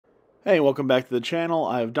Hey, welcome back to the channel.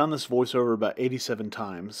 I've done this voiceover about 87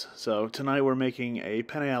 times. So tonight we're making a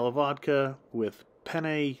penne alla vodka with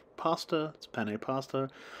penne pasta. It's penne pasta.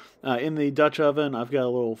 In the Dutch oven, I've got a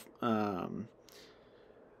little,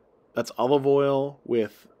 that's olive oil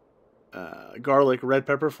with garlic red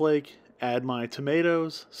pepper flake. Add my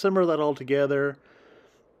tomatoes, simmer that all together,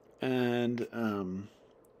 and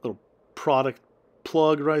little product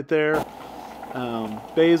plug right there.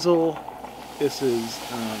 Basil. This is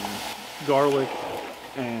garlic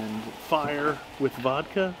and fire with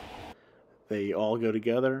vodka. They all go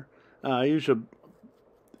together. I use a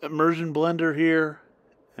immersion blender here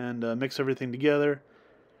and mix everything together.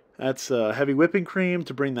 That's heavy whipping cream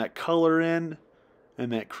to bring that color in,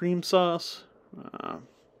 and that cream sauce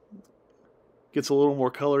gets a little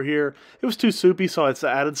more color here. It was too soupy, so I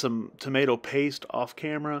added some tomato paste off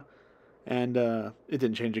camera, and it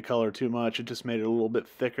didn't change the color too much. It just made it a little bit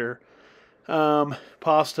thicker.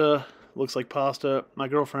 Pasta looks like pasta. My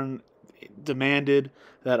girlfriend demanded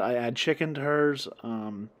that I add chicken to hers.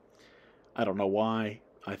 I don't know why.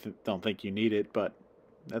 Don't think you need it, but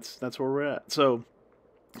that's where we're at. So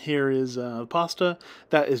here is pasta.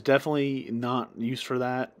 That is definitely not used for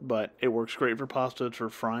that, but it works great for pasta, for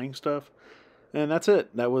frying stuff. And that's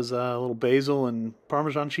it. That was a little basil and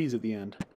Parmesan cheese at the end.